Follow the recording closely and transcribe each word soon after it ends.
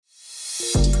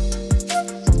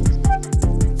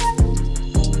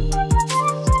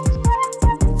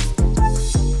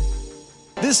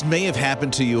This may have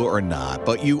happened to you or not,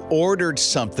 but you ordered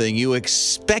something, you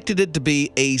expected it to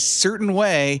be a certain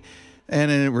way,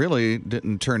 and it really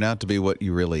didn't turn out to be what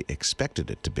you really expected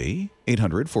it to be.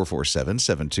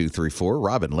 800-447-7234.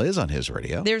 Rob and Liz on his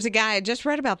radio. There's a guy, I just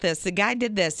read about this. The guy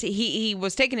did this. He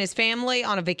was taking his family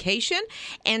on a vacation,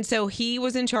 and so he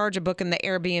was in charge of booking the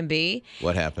Airbnb.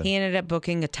 What happened? He ended up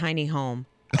booking a tiny home.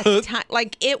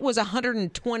 Like it was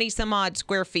 120 some odd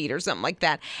square feet or something like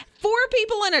that. 4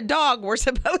 people and a dog were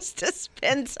supposed to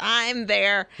spend time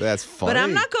there. That's funny. But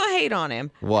I'm not going to hate on him.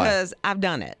 Why? Because I've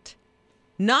done it.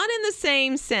 Not in the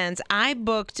same sense. I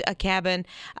booked a cabin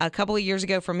a couple of years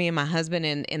ago for me and my husband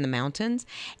in the mountains,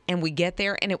 and we get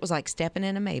there, and it was like stepping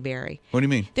in a Mayberry. What do you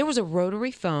mean? There was a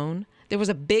rotary phone. There was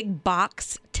a big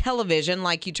box television,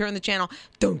 like you turn the channel,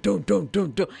 dun, dun, dun,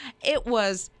 dun, dun. It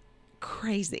was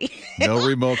crazy. No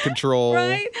remote control.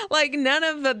 Right? Like none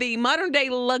of the modern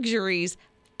day luxuries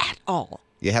at all.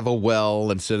 You have a well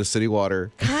instead of city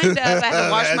water. Kind of. I had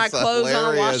to wash my clothes on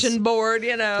a hilarious. washing board,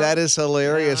 you know. That is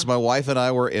hilarious. Yeah. My wife and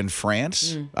I were in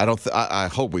France. I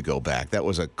hope we go back. That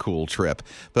was a cool trip.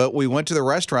 But we went to the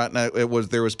restaurant and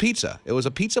there was pizza. It was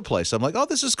a pizza place. I'm like, oh,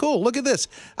 this is cool. Look at this.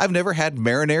 I've never had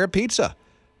marinara pizza.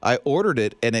 I ordered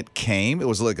it and it came. It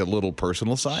was like a little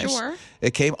personal size. Sure.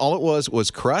 It came. All it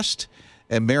was crust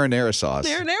and marinara sauce.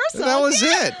 Marinara sauce. That was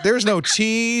it. There was no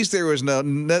cheese. There was no. I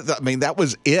mean, that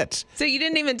was it. So you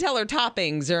didn't even tell her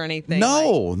toppings or anything?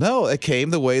 No. It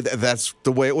came the way that's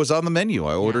the way it was on the menu.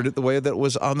 I ordered it the way that it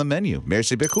was on the menu.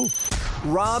 Merci beaucoup.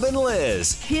 Rob and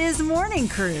Liz. His morning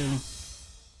crew.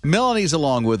 Melanie's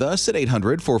along with us at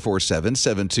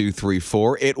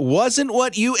 800-447-7234. It wasn't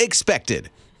what you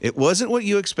expected. It wasn't what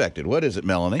you expected. What is it,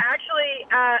 Melanie? Actually,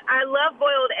 I love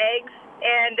boiled eggs,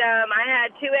 and I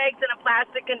had 2 eggs in a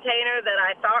plastic container that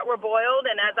I thought were boiled,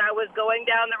 and as I was going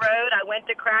down the road, I went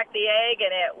to crack the egg, and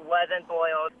it wasn't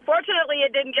boiled. Fortunately,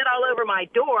 it didn't get all over my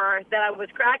door that I was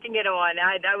cracking it on.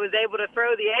 I was able to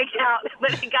throw the egg out,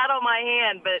 but it got on my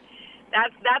hand, but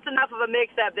that's enough of a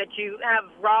mix-up that you have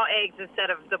raw eggs instead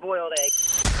of the boiled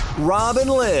eggs. Rob and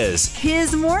Liz.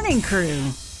 His morning crew.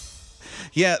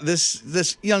 Yeah,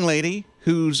 this young lady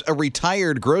who's a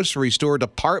retired grocery store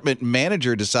department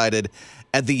manager decided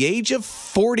at the age of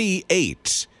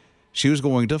 48 she was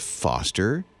going to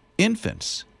foster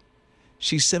infants.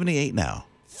 She's 78 now.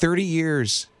 30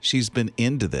 years she's been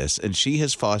into this, and she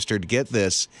has fostered, get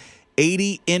this,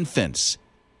 80 infants.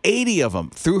 80 of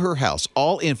them through her house,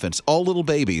 all infants, all little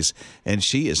babies, and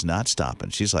she is not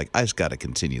stopping. She's like, I just got to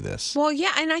continue this. Well,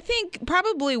 yeah, and I think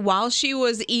probably while she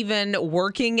was even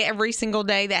working every single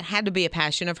day, that had to be a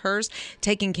passion of hers,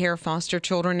 taking care of foster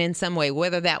children in some way,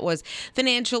 whether that was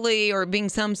financially or being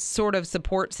some sort of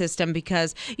support system,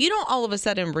 because you don't all of a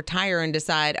sudden retire and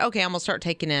decide, okay, I'm going to start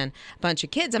taking in a bunch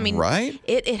of kids. I mean, right?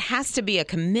 It has to be a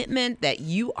commitment that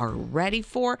you are ready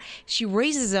for. She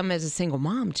raises them as a single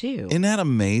mom, too. Isn't that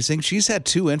amazing? She's had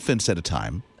 2 infants at a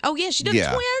time. Oh, yeah, she did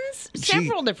twins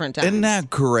several different times. Isn't that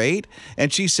great?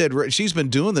 And she said she's been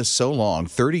doing this so long,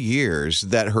 30 years,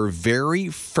 that her very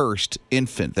first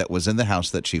infant that was in the house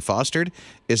that she fostered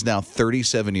is now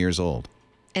 37 years old.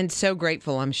 And so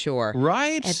grateful, I'm sure.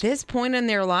 Right? At this point in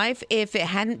their life, if it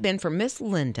hadn't been for Miss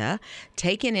Linda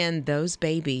taking in those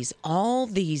babies all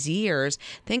these years,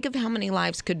 think of how many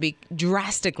lives could be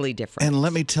drastically different. And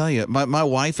let me tell you, my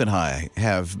wife and I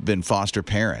have been foster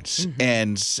parents,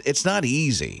 and it's not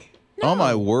easy. No. Oh,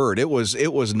 my word. It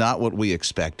was not what we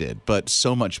expected, but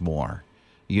so much more.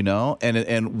 You know,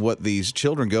 and what these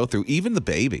children go through, even the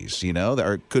babies, you know,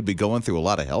 that could be going through a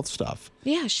lot of health stuff.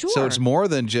 Yeah, sure. So it's more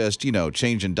than just, you know,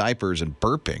 changing diapers and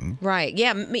burping. Right.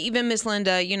 Yeah. Even Miss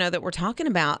Linda, you know, that we're talking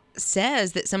about,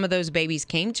 says that some of those babies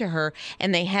came to her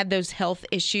and they had those health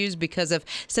issues because of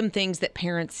some things that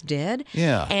parents did.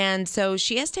 Yeah. And so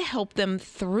she has to help them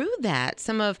through that.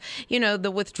 Some of, you know,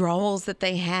 the withdrawals that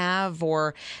they have,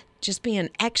 or just being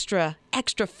extra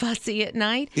fussy at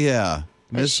night. Yeah.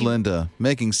 Miss Linda,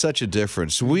 making such a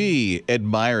difference. We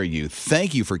admire you.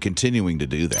 Thank you for continuing to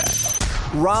do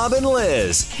that. Rob and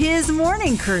Liz. His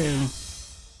morning crew.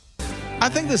 I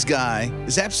think this guy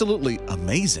is absolutely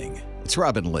amazing. It's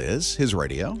Rob and Liz, his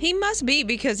radio. He must be,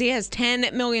 because he has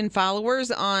 10 million followers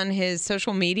on his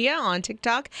social media, on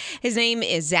TikTok. His name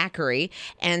is Zachary.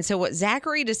 And so what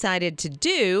Zachary decided to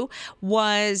do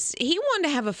was he wanted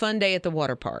to have a fun day at the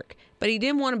water park, but he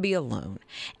didn't want to be alone.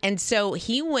 And so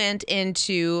he went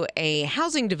into a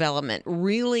housing development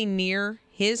really near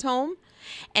his home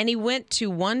And he went to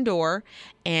one door,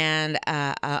 and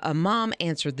a mom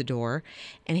answered the door.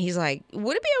 And he's like,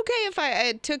 would it be okay if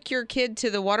I took your kid to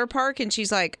the water park? And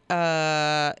she's like,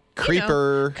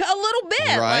 Creeper. a little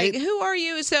bit. Right? Like, who are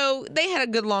you? So they had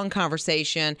a good long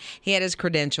conversation. He had his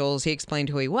credentials. He explained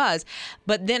who he was.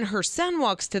 But then her son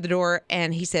walks to the door,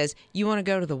 and he says, you want to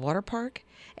go to the water park?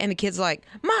 And the kid's like,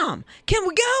 Mom, can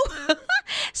we go?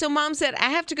 So Mom said, I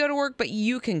have to go to work, but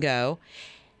you can go.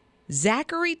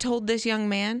 Zachary told this young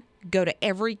man, go to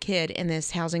every kid in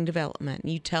this housing development,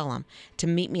 and you tell them to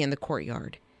meet me in the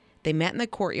courtyard. They met in the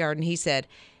courtyard, and he said,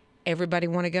 everybody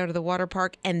want to go to the water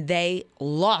park? And they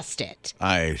lost it.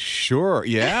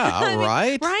 Yeah,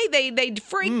 right? Right? They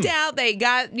freaked out. They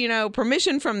got,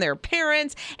 permission from their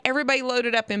parents. Everybody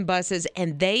loaded up in buses,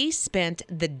 and they spent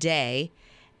the day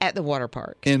at the water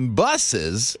park. In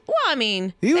buses? Well, I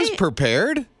mean, He was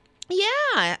prepared.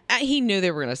 Yeah, he knew they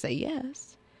were going to say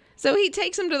yes. So he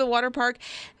takes them to the water park.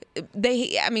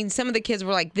 Some of the kids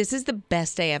were like, this is the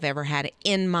best day I've ever had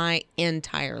in my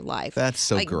entire life. That's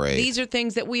so great. These are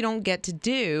things that we don't get to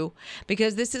do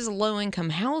because this is low-income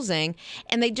housing,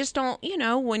 and they just don't,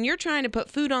 when you're trying to put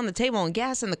food on the table and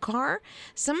gas in the car,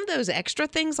 some of those extra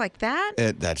things like that.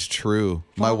 That's true.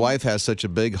 My wife has such a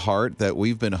big heart that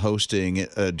we've been hosting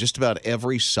just about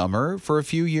every summer for a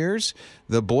few years,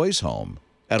 the boys' home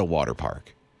at a water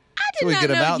park. I did not get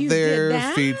them know out you there, did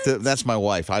that. feed that's my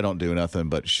wife. I don't do nothing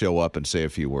but show up and say a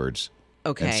few words.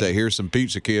 Okay. And say, here's some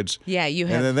pizza, kids. Yeah, you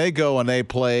have. And then they go and they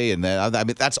play, and then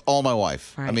that's all my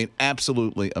wife. Right. I mean,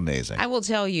 absolutely amazing. I will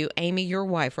tell you, Amy, your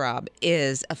wife, Rob,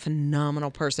 is a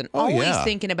phenomenal person. Oh, Always yeah.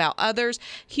 thinking about others,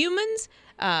 humans,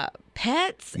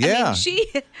 pets. Yeah. I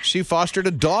mean, she fostered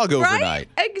a dog overnight.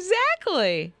 Right?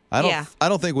 Exactly. I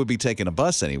don't think we'd be taking a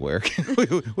bus anywhere.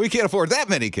 we can't afford that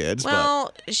many kids.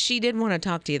 Well, she did want to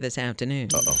talk to you this afternoon.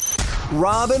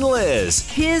 Rob and Liz.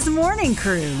 His morning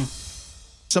crew.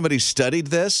 Somebody studied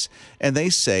this, and they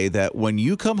say that when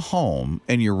you come home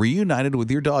and you're reunited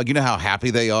with your dog, you know how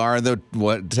happy they are, and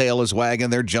the tail is wagging,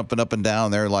 they're jumping up and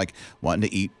down, they're like wanting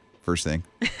to eat first thing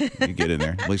you get in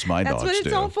there. At least my That's dogs what it's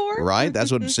do. all for? Right?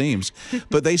 That's what it seems.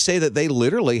 But they say that they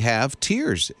literally have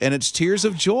tears, and it's tears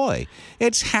of joy.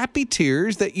 It's happy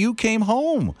tears that you came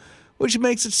home, which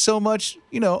makes it so much,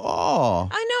 I know,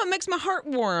 it makes my heart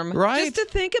warm. Right? Just to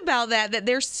think about that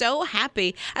they're so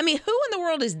happy. I mean, who in the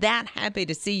world is that happy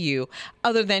to see you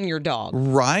other than your dog?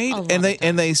 Right? A lot And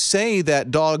of they say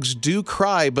that dogs do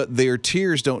cry, but their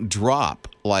tears don't drop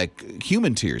like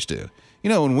human tears do.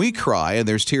 When we cry and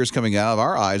there's tears coming out of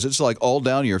our eyes, it's like all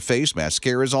down your face.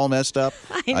 Mascara's all messed up.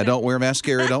 I don't wear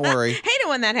mascara. Don't worry. Hate it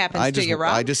when that happens to you,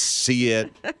 Rob. I just see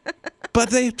it. But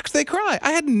they cry.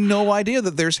 I had no idea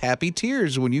that there's happy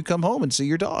tears when you come home and see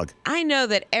your dog. I know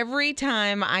that every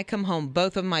time I come home,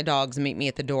 both of my dogs meet me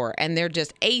at the door, and they're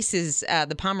just Aces,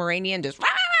 the Pomeranian, just.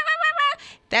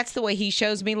 That's the way he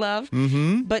shows me love.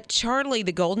 Mm-hmm. But Charlie,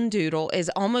 the golden doodle, is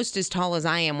almost as tall as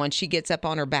I am when she gets up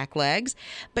on her back legs.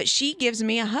 But she gives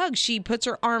me a hug. She puts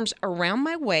her arms around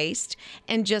my waist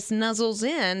and just nuzzles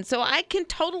in, so I can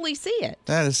totally see it.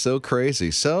 That is so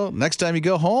crazy. So next time you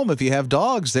go home, if you have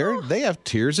dogs, they have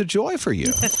tears of joy for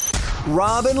you.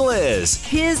 Rob and Liz.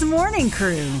 His morning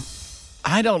crew.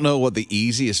 I don't know what the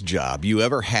easiest job you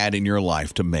ever had in your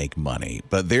life to make money,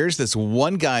 but there's this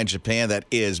one guy in Japan that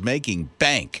is making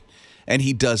bank, and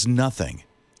he does nothing.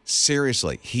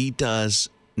 Seriously, he does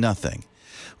nothing.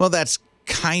 Well, that's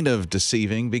kind of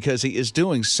deceiving because he is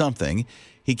doing something.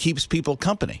 He keeps people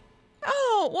company.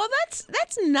 Oh, well,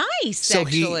 that's nice, So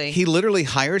actually. he literally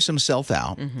hires himself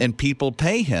out, and people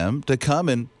pay him to come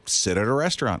and sit at a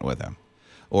restaurant with him.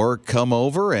 Or come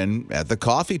over and at the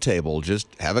coffee table, just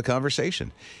have a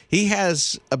conversation. He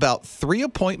has about 3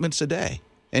 appointments a day.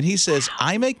 And he says,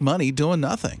 I make money doing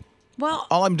nothing. Well,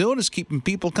 All I'm doing is keeping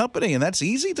people company, and that's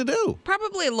easy to do.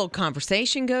 probably a little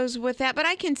conversation goes with that, but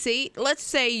I can see, let's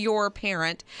say your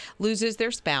parent loses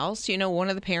their spouse, one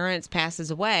of the parents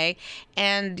passes away,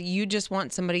 and you just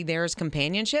want somebody there as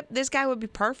companionship. This guy would be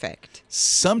perfect.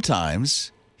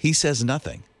 Sometimes he says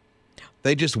nothing.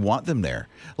 They just want them there.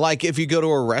 Like if you go to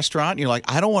a restaurant, you're like,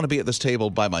 I don't want to be at this table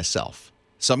by myself.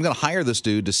 So I'm going to hire this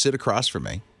dude to sit across from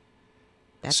me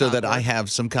That's so that awkward. I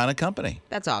have some kind of company.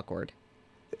 That's awkward.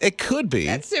 It could be.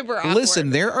 That's super awkward.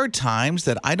 Listen, there are times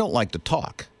that I don't like to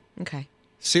talk. Okay.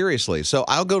 Seriously. So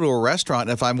I'll go to a restaurant,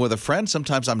 and if I'm with a friend,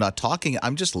 sometimes I'm not talking.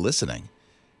 I'm just listening.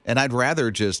 And I'd rather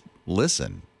just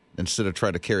listen instead of try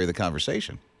to carry the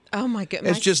conversation. Oh, my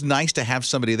goodness. It's just nice to have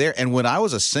somebody there. And when I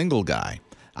was a single guy,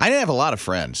 I didn't have a lot of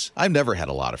friends. I've never had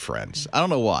a lot of friends. I don't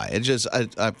know why. It just,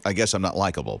 I guess I'm not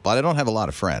likable, but I don't have a lot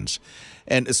of friends.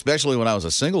 And especially when I was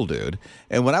a single dude.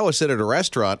 And when I would sit at a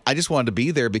restaurant, I just wanted to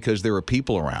be there because there were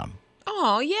people around.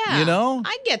 Oh, yeah. You know?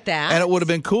 I get that. And it would have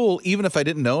been cool, even if I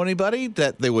didn't know anybody,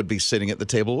 that they would be sitting at the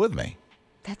table with me.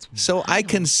 That's So wild. I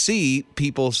can see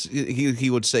people, he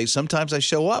would say, sometimes I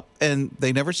show up and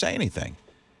they never say anything.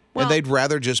 Well- And they'd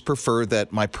rather just prefer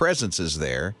that my presence is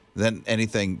there than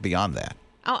anything beyond that.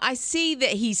 Oh, I see that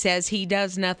he says he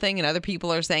does nothing, and other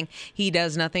people are saying he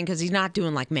does nothing because he's not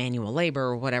doing like manual labor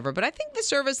or whatever. But I think the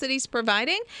service that he's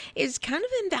providing is kind of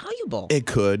invaluable. It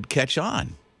could catch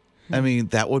on. I mean,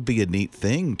 that would be a neat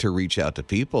thing to reach out to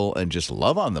people and just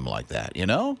love on them like that, you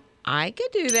know? I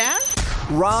could do that.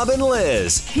 Rob and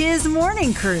Liz. His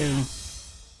morning crew.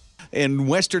 In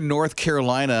western North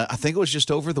Carolina, I think it was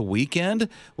just over the weekend,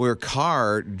 where a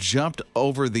car jumped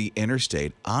over the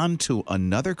interstate onto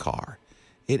another car.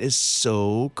 It is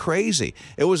so crazy.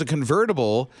 It was a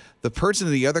convertible. The person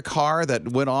in the other car that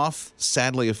went off,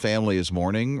 sadly, a family is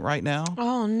mourning right now.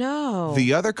 Oh, no.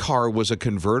 The other car was a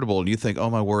convertible, and you think, oh,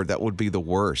 my word, that would be the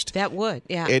worst. That would,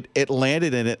 yeah. It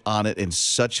landed on it in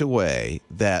such a way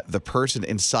that the person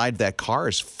inside that car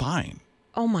is fine.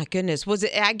 Oh, my goodness. Was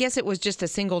it? I guess it was just a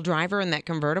single driver in that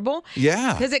convertible?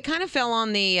 Yeah. Because it kind of fell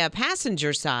on the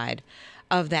passenger side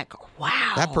of that car.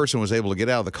 Wow. That person was able to get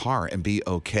out of the car and be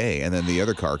okay, and then the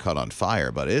other car caught on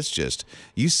fire. But it's just,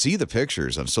 you see the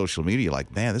pictures on social media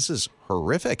like, man, this is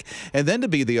horrific. And then to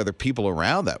be the other people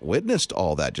around that witnessed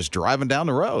all that just driving down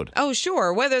the road. Oh,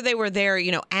 sure. Whether they were there,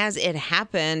 as it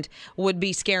happened would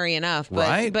be scary enough. But,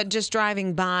 Right. But just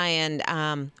driving by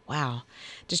and,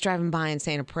 just driving by and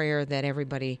saying a prayer that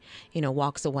everybody,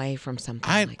 walks away from something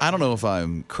like I don't know if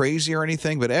I'm crazy or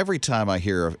anything, but every time I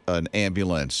hear an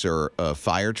ambulance or a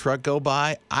fire truck go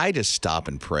by, I just stop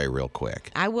and pray real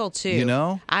quick. I will too. You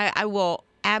know? I will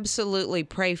absolutely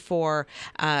pray for,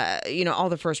 all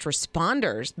the first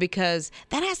responders, because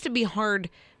that has to be hard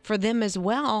for them as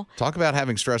well. Talk about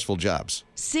having stressful jobs.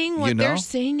 Seeing what You know? they're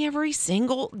seeing every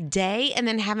single day, and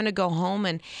then having to go home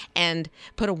and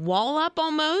put a wall up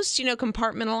almost,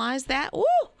 compartmentalize that. Woo!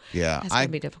 Yeah, That's gonna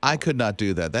be difficult. I could not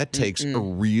do that. That takes a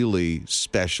really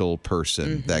special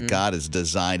person that God has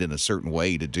designed in a certain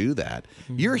way to do that.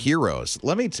 You're heroes.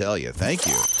 Let me tell you. Thank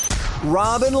you.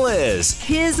 Rob and Liz.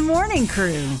 His morning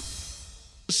crew.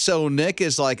 So Nick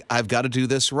is like, I've got to do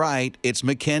this right. It's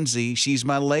Mackenzie. She's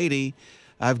my lady.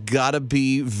 I've got to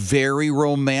be very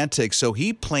romantic. So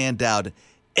he planned out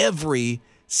every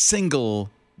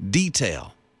single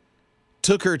detail.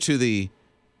 Took her to the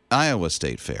Iowa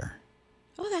State Fair.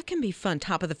 Oh, that can be fun.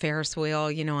 Top of the Ferris wheel,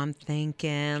 I'm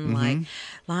thinking like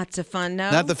lots of fun. No,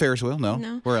 Not the Ferris wheel. No.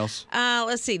 No. Where else?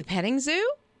 Let's see, the petting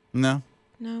zoo. No.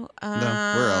 No.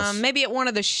 where else? Maybe at one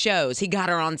of the shows. He got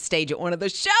her on stage at one of the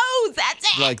shows.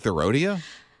 That's it. Like the rodeo?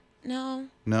 No.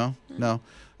 No.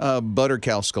 Butter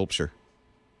cow sculpture.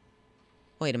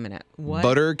 Wait a minute. What?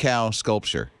 Butter cow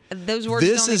sculpture. Those words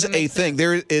This don't is even a make thing. sense.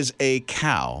 There is a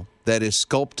cow that is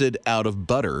sculpted out of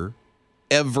butter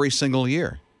every single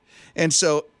year. And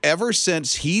so ever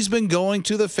since he's been going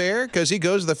to the fair, because he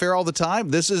goes to the fair all the time,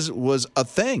 was a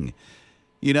thing.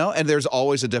 And there's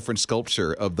always a different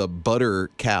sculpture of the butter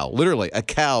cow. Literally, a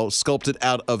cow sculpted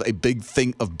out of a big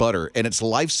thing of butter, and it's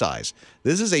life size.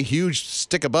 This is a huge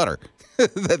stick of butter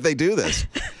that they do this.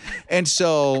 And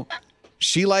so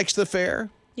she likes the fair.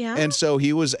 Yeah. And so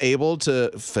he was able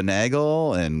to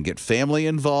finagle and get family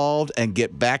involved and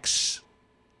get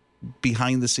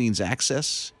behind the scenes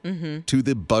access to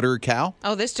the butter cow.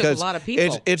 Oh, this took a lot of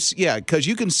people. Because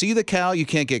you can see the cow. You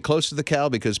can't get close to the cow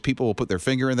because people will put their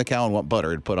finger in the cow and want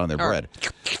butter to put on their bread.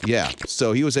 Yeah.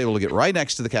 So he was able to get right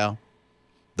next to the cow,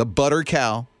 the butter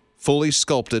cow, fully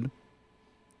sculpted,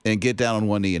 and get down on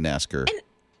one knee and ask her.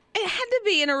 It had to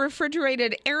be in a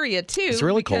refrigerated area, too. It's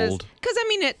really cold. Because,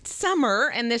 it's summer,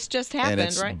 and this just happened, and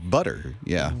it's right? butter.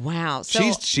 Yeah. Wow.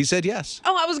 So, She said yes.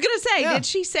 I was going to say, Yeah. did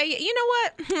she say, you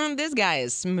know what? This guy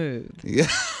is smooth. Yeah.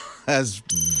 As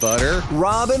butter.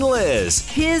 Rob and Liz.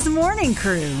 His morning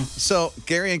crew. So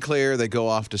Gary and Claire, they go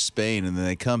off to Spain, and then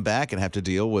they come back and have to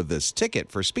deal with this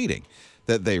ticket for speeding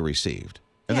that they received.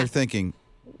 And Yeah. they're thinking,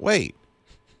 wait,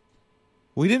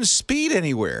 we didn't speed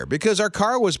anywhere because our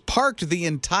car was parked the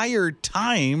entire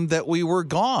time that we were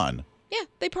gone. Yeah,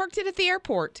 they parked it at the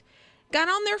airport, got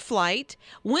on their flight,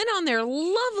 went on their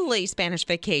lovely Spanish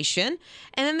vacation,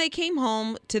 and then they came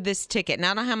home to this ticket.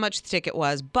 Now, I don't know how much the ticket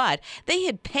was, but they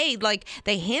had paid,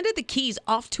 they handed the keys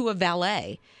off to a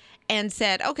valet. and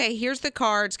said, okay, here's the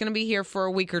car. It's going to be here for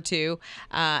a week or two,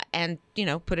 and,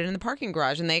 put it in the parking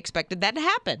garage. And they expected that to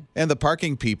happen. And the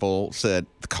parking people said,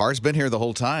 the car's been here the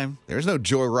whole time. There's no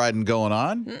joyriding going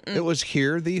on. Mm-mm. It was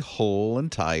here the whole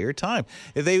entire time.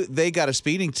 They got a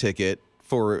speeding ticket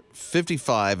for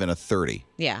 55 and a 30.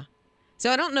 Yeah. So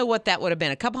I don't know what that would have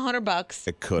been. A couple $100.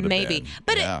 It could have maybe. been.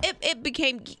 But yeah. it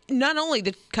became not only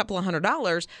the couple of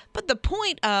 $100, but the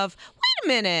point of, wait a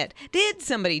minute, did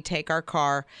somebody take our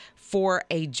car for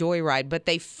a joyride? But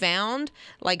they found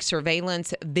like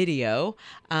surveillance video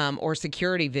or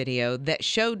security video that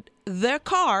showed the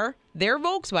car, their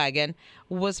Volkswagen,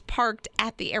 was parked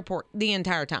at the airport the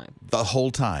entire time. The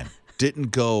whole time. Didn't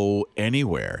go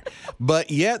anywhere. But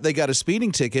yet they got a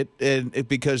speeding ticket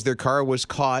because their car was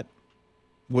caught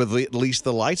with at least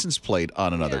the license plate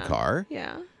on another car.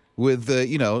 Yeah. With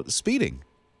speeding.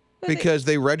 Because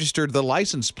they registered the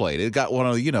license plate. It got one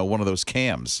of those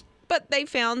cams. But they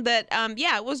found that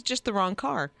it was just the wrong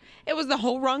car. It was the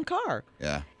whole wrong car.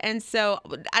 Yeah. And so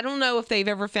I don't know if they've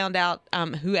ever found out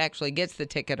who actually gets the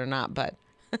ticket or not, but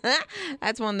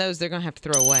that's one of those they're going to have to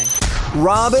throw away.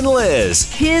 Rob and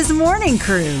Liz. His morning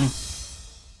crew.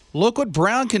 Look what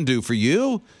Brown can do for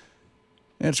you.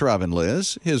 It's Rob and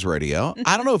Liz, his radio.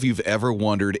 I don't know if you've ever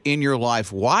wondered in your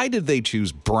life, why did they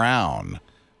choose brown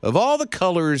of all the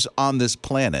colors on this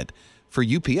planet for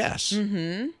UPS?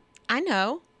 Mm-hmm. I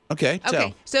know. Okay, tell.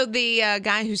 Okay, so the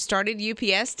guy who started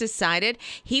UPS decided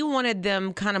he wanted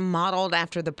them kind of modeled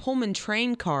after the Pullman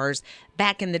train cars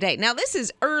back in the day. Now, this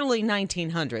is early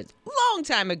 1900s, long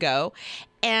time ago,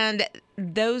 and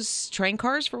those train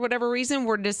cars, for whatever reason,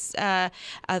 were just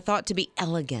thought to be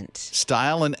elegant.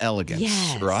 Style and elegance,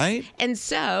 yes. Right? And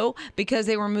so, because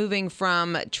they were moving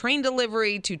from train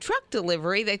delivery to truck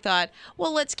delivery, they thought,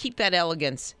 well, let's keep that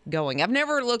elegance going. I've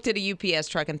never looked at a UPS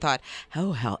truck and thought,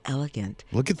 oh, how elegant.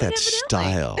 Look at that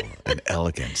style and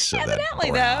elegance of that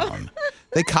Evidently, brown.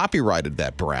 They copyrighted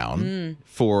that brown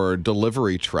for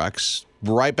delivery trucks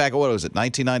right back, what was it,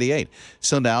 1998.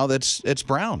 So now it's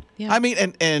brown. Yeah. I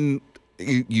mean, and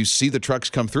you see the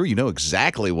trucks come through, you know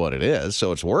exactly what it is,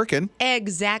 so it's working.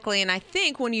 Exactly. And I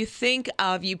think when you think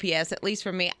of UPS, at least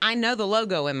for me, I know the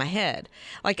logo in my head.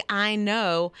 Like, I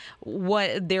know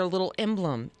what their little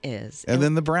emblem is. And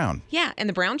then the brown. Yeah, and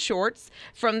the brown shorts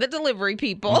from the delivery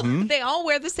people. Mm-hmm. They all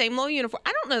wear the same little uniform.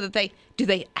 I don't know that do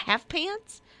they have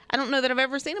pants? I don't know that I've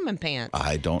ever seen them in pants.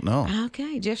 I don't know.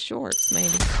 Okay, just shorts, maybe.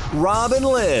 Rob and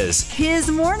Liz. His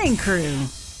morning crew.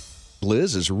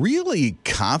 Liz is really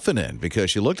confident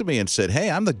because she looked at me and said, hey,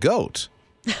 I'm the GOAT.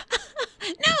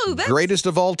 No, that's... Greatest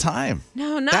of all time.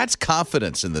 No, not... That's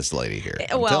confidence in this lady here.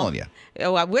 I'm telling you.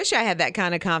 Oh, I wish I had that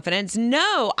kind of confidence.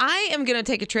 No, I am going to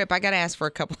take a trip. I got to ask for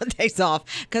a couple of days off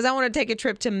because I want to take a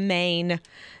trip to Maine.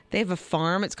 They have a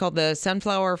farm. It's called the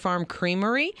Sunflower Farm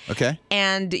Creamery. Okay.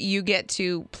 And you get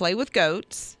to play with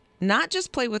goats. Not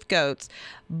just play with goats,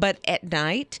 but at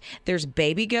night there's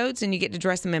baby goats and you get to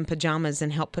dress them in pajamas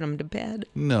and help put them to bed.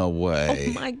 No way.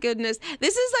 Oh, my goodness.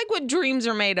 This is like what dreams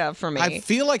are made of for me. I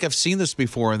feel like I've seen this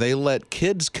before, and they let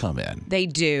kids come in. They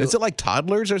do. Is it like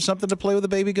toddlers or something to play with the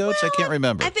baby goats? Well, I can't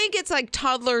remember. I think it's like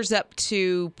toddlers up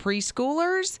to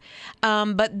preschoolers.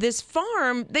 But this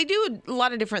farm, they do a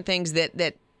lot of different things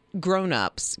that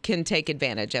grown-ups can take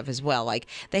advantage of as well. Like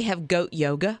they have goat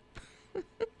yoga.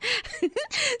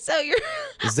 So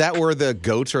Is that where the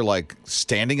goats are like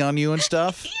standing on you and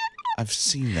stuff? Yeah. I've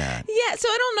seen that. Yeah, so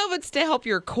I don't know if it's to help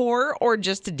your core or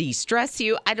just to de-stress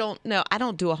you. I don't know. I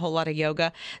don't do a whole lot of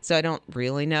yoga, so I don't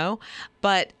really know.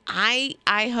 But I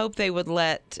hope they would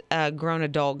let a grown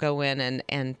adult go in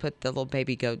and put the little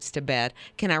baby goats to bed.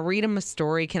 Can I read them a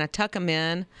story? Can I tuck them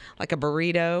in like a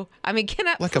burrito? I mean, can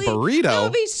I? Like please? a burrito? That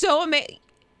would be so amazing.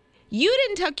 You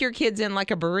didn't tuck your kids in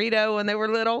like a burrito when they were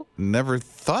little? Never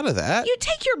thought of that. You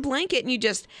take your blanket and you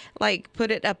just like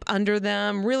put it up under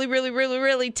them really, really, really,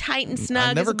 really tight and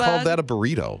snug. I never called that a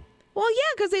burrito. Well,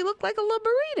 yeah, because they look like a little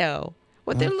burrito.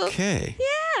 With their okay.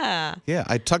 Yeah. Yeah,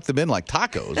 I tucked them in like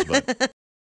tacos, but